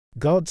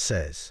God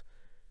says,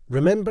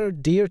 "Remember,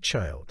 dear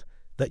child,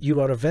 that you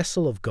are a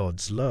vessel of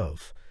God's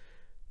love.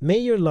 May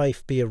your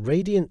life be a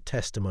radiant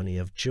testimony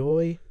of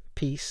joy,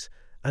 peace,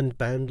 and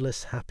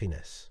boundless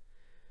happiness.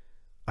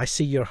 I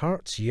see your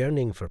heart's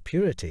yearning for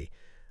purity,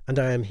 and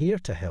I am here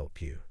to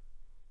help you.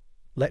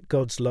 Let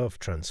God's love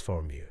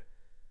transform you.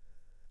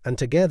 And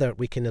together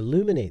we can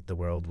illuminate the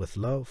world with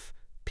love,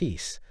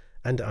 peace,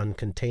 and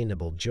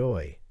uncontainable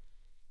joy.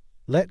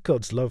 Let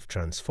God's love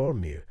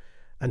transform you,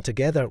 and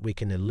together we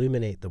can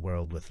illuminate the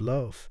world with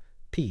love,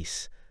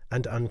 peace,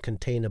 and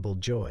uncontainable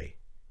joy.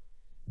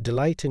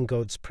 Delight in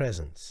God's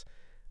presence,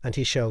 and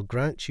He shall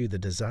grant you the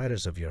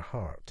desires of your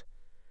heart.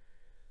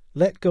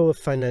 Let go of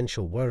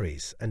financial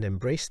worries and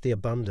embrace the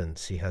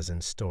abundance He has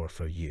in store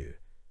for you.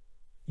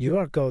 You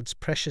are God's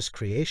precious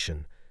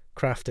creation,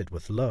 crafted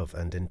with love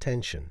and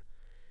intention.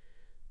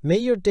 May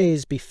your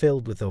days be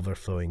filled with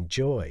overflowing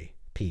joy,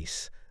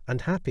 peace,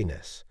 and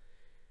happiness.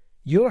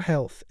 Your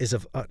health is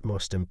of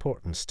utmost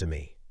importance to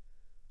me,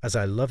 as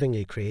I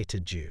lovingly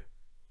created you.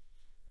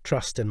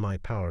 Trust in my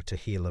power to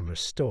heal and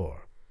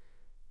restore.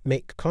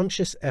 Make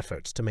conscious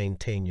efforts to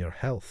maintain your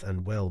health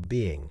and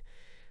well-being,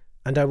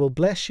 and I will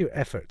bless your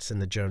efforts in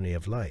the journey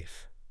of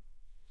life.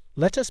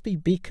 Let us be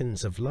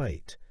beacons of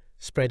light,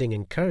 spreading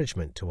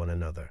encouragement to one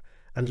another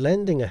and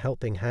lending a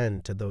helping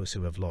hand to those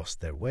who have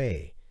lost their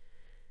way.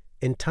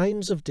 In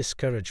times of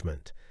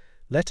discouragement,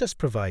 let us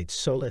provide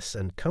solace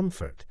and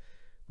comfort,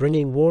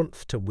 bringing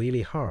warmth to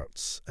weary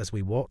hearts as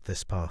we walk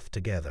this path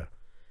together.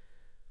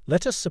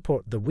 Let us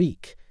support the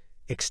weak,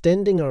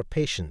 extending our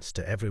patience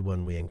to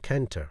everyone we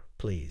encounter,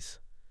 please.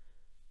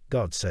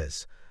 God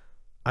says,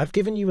 "I've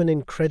given you an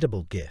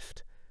incredible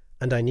gift,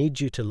 and I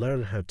need you to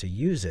learn how to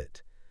use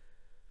it.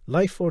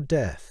 Life or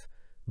death,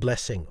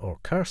 blessing or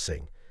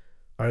cursing,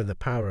 are in the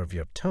power of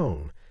your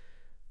tongue.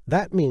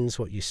 That means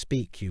what you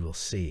speak you will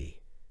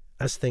see,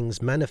 as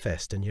things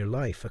manifest in your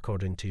life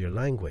according to your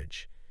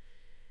language.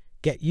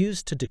 Get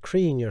used to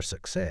decreeing your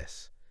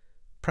success.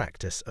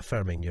 Practice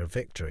affirming your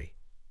victory.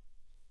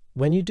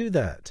 When you do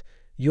that,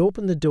 you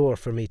open the door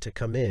for me to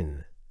come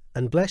in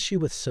and bless you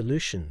with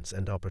solutions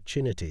and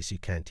opportunities you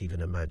can't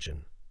even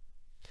imagine."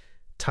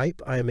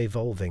 Type "I am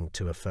evolving"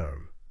 to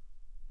affirm.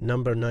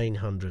 Number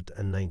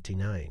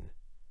 999.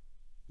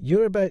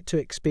 You're about to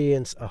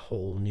experience a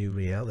whole new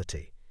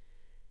reality.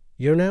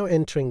 You're now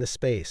entering the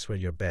space where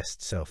your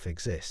best self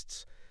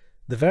exists,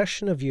 the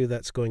version of you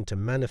that's going to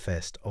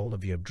manifest all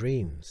of your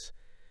dreams.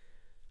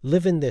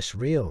 Live in this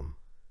realm.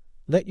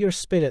 Let your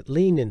spirit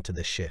lean into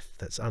the shift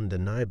that's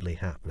undeniably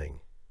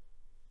happening.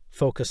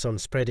 Focus on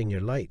spreading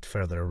your light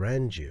further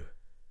around you,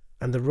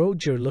 and the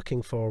road you're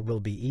looking for will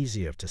be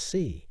easier to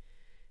see.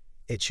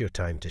 It's your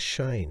time to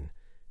shine.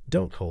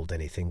 Don't hold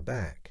anything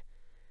back.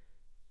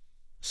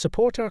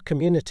 Support our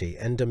community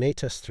and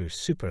donate us through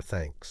Super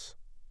Thanks.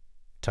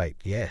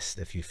 Type "Yes"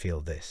 if you feel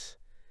this.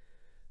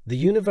 The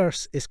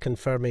universe is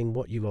confirming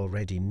what you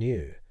already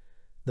knew.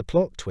 The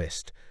plot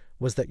twist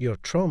was that your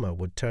trauma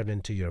would turn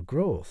into your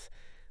growth,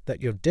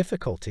 that your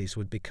difficulties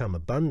would become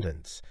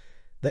abundance,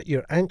 that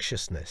your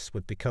anxiousness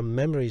would become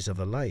memories of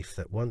a life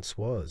that once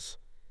was.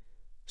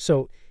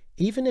 So,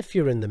 even if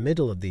you're in the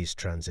middle of these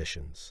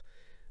transitions,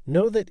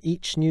 know that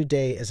each new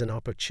day is an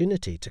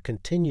opportunity to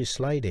continue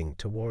sliding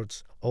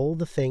towards all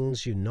the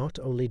things you not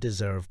only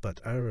deserve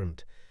but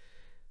earned.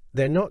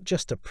 They're not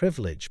just a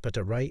privilege but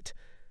a right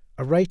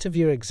of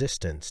your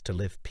existence to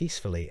live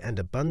peacefully and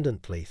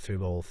abundantly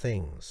through all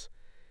things.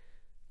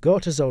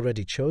 God has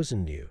already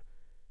chosen you.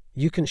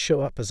 You can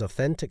show up as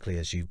authentically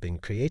as you've been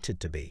created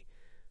to be,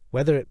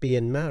 whether it be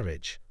in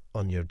marriage,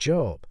 on your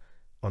job,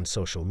 on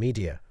social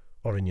media,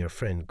 or in your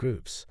friend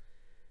groups.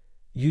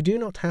 You do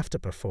not have to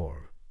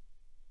perform.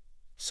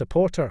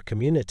 Support our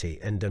community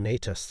and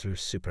donate us through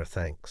Super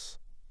Thanks.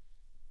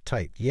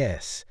 Type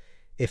 "Yes"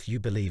 if you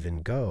believe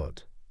in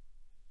God.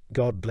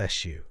 God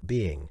bless you,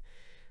 being,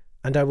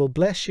 and I will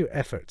bless your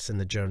efforts in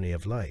the journey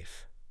of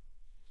life.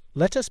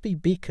 Let us be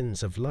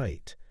beacons of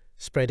light,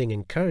 spreading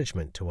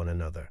encouragement to one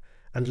another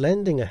and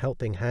lending a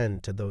helping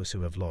hand to those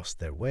who have lost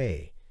their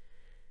way.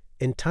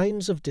 In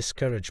times of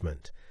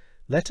discouragement,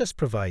 let us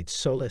provide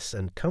solace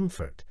and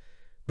comfort,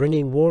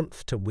 bringing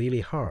warmth to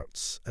weary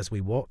hearts as we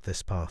walk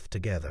this path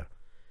together.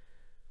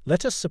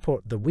 Let us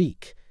support the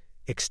weak,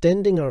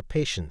 extending our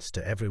patience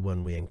to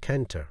everyone we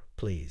encounter,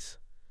 please.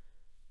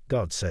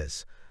 God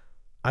says,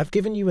 "I've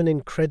given you an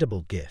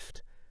incredible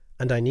gift,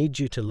 and I need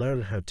you to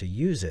learn how to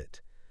use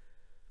it.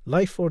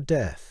 Life or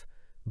death,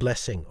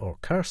 blessing or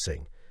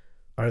cursing,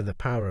 are in the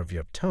power of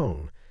your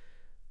tongue.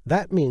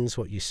 That means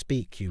what you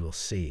speak you will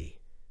see,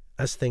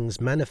 as things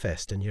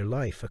manifest in your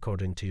life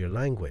according to your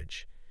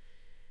language.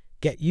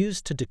 Get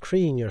used to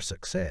decreeing your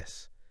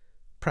success.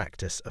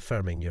 Practice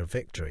affirming your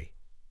victory.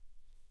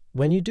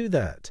 When you do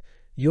that,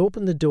 you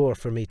open the door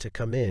for me to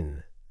come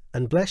in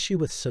and bless you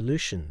with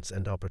solutions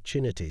and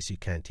opportunities you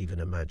can't even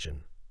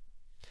imagine."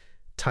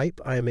 Type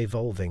 "I am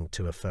evolving"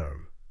 to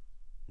affirm.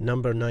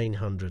 Number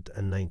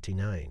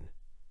 999.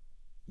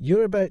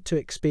 You're about to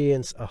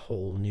experience a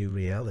whole new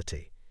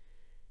reality.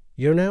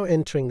 You're now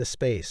entering the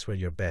space where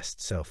your best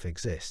self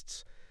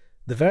exists,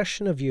 the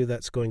version of you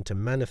that's going to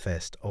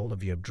manifest all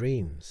of your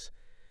dreams.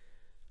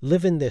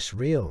 Live in this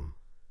realm.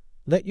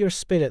 Let your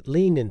spirit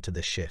lean into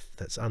the shift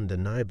that's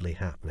undeniably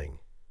happening.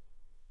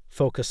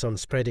 Focus on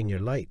spreading your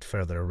light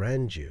further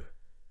around you,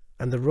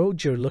 and the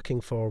road you're looking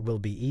for will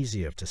be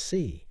easier to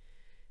see.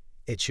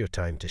 It's your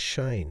time to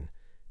shine.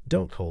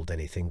 Don't hold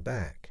anything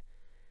back.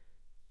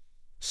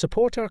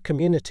 Support our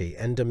community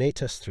and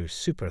donate us through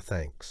Super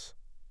Thanks.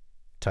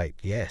 Type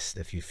yes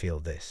if you feel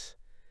this.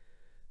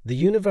 The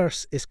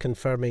universe is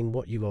confirming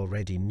what you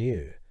already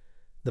knew.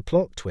 The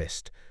plot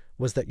twist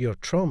was that your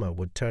trauma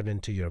would turn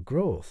into your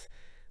growth,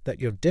 that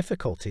your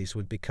difficulties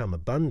would become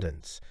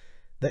abundance,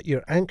 that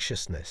your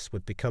anxiousness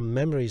would become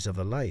memories of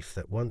a life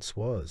that once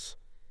was.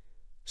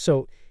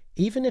 So,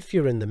 even if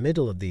you're in the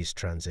middle of these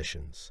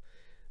transitions,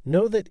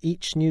 know that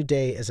each new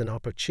day is an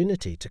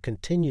opportunity to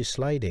continue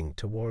sliding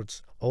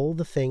towards all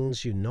the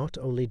things you not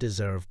only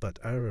deserve but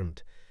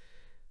earned.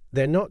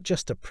 They're not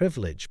just a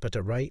privilege but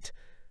a right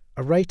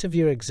of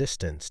your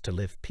existence to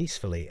live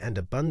peacefully and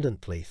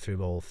abundantly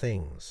through all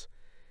things.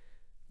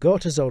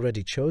 God has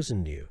already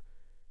chosen you.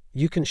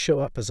 You can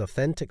show up as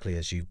authentically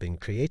as you've been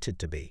created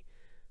to be,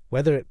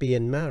 whether it be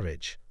in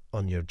marriage,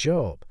 on your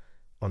job,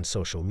 on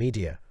social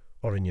media,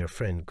 or in your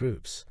friend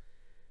groups.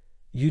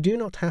 You do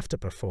not have to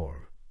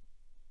perform.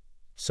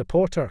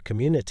 Support our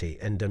community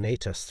and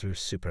donate us through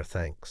Super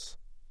Thanks.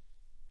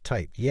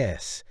 Type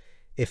yes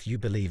if you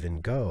believe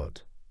in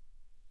God.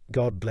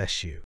 God bless you.